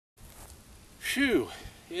Phew,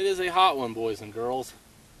 it is a hot one, boys and girls,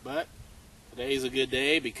 but today's a good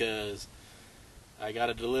day because I got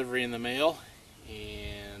a delivery in the mail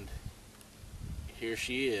and here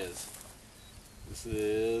she is. This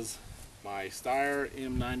is my Steyr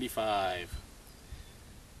M95.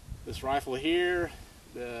 This rifle here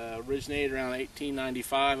originated around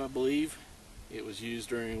 1895, I believe. It was used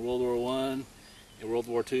during World War I, and World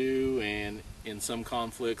War II, and in some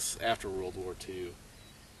conflicts after World War II.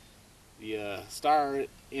 The Steyr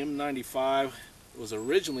M95 was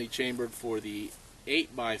originally chambered for the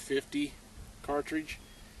 8x50 cartridge,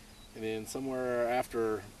 and then somewhere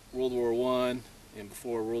after World War I and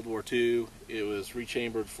before World War II, it was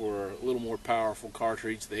rechambered for a little more powerful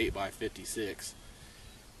cartridge, the 8x56.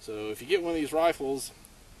 So if you get one of these rifles,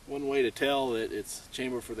 one way to tell that it's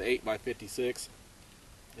chambered for the 8x56,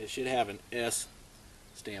 it should have an S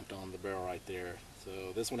stamped on the barrel right there.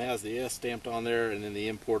 So this one has the S stamped on there, and then the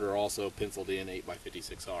importer also penciled in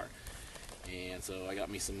 8x56R. And so I got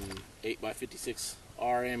me some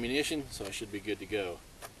 8x56R ammunition, so I should be good to go.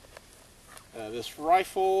 This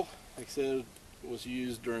rifle, like I said, was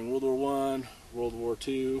used during World War I, World War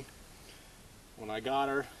II. When I got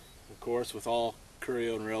her, of course, with all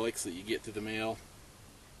curio and relics that you get through the mail,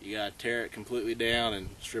 you gotta tear it completely down and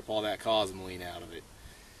strip all that cosmoline out of it.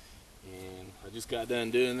 And I just got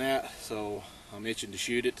done doing that, so I'm itching to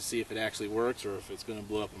shoot it to see if it actually works or if it's going to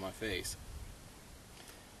blow up in my face.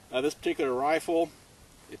 This particular rifle,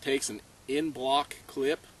 it takes an in-block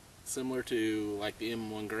clip, similar to like the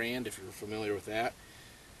M1 Grand, if you're familiar with that.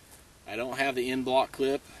 I don't have the in-block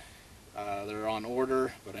clip. They're on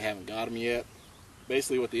order, but I haven't got them yet.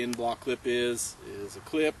 Basically what the in-block clip is a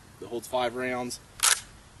clip that holds 5 rounds.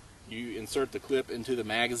 You insert the clip into the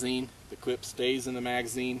magazine, the clip stays in the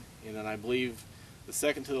magazine, and then I believe the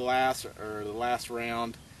second to the last, or the last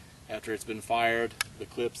round after it's been fired, the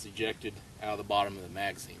clip's ejected out of the bottom of the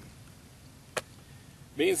magazine.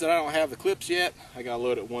 Being that I don't have the clips yet, I gotta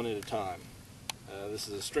load it one at a time. This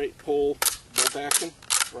is a straight pull bolt action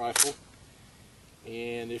rifle,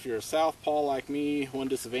 and if you're a southpaw like me, one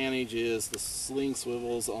disadvantage is the sling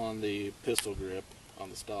swivels on the pistol grip on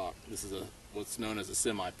the stock. This is what's known as a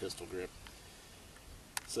semi-pistol grip.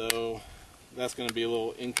 So that's going to be a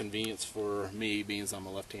little inconvenience for me, being as I'm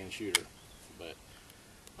a left-hand shooter. But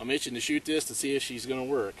I'm itching to shoot this to see if she's going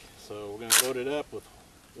to work. So we're going to load it up with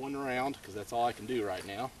one round, because that's all I can do right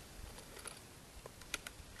now.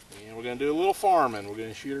 And we're going to do a little farming. We're going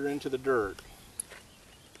to shoot her into the dirt.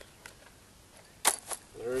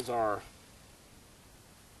 There's our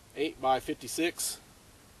 8x56R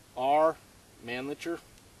Mannlicher.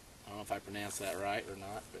 I don't know if I pronounced that right or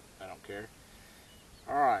not, but I don't care.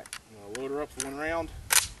 Alright, I'm going to load her up for one round,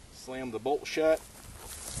 slam the bolt shut,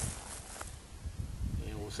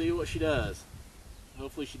 and we'll see what she does.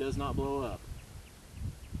 Hopefully she does not blow up.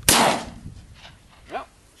 Well,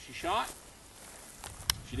 she shot.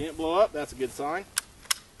 She didn't blow up, that's a good sign.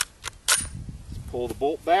 Let's pull the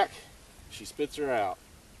bolt back, she spits her out.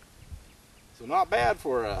 So not bad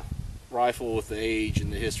for a rifle with the age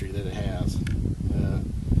and the history that it has.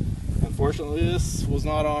 Unfortunately, this was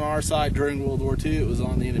not on our side during World War II, it was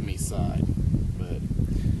on the enemy's side. But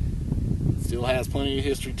it still has plenty of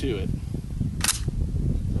history to it.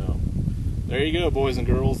 So, there you go, boys and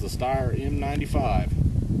girls, the Steyr M95.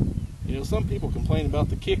 You know, some people complain about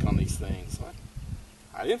the kick on these things.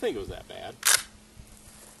 I didn't think it was that bad.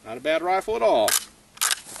 Not a bad rifle at all.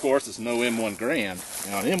 Of course, it's no M1 Grand.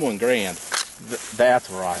 Now, an M1 Grand, that's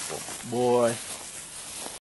a rifle. Boy.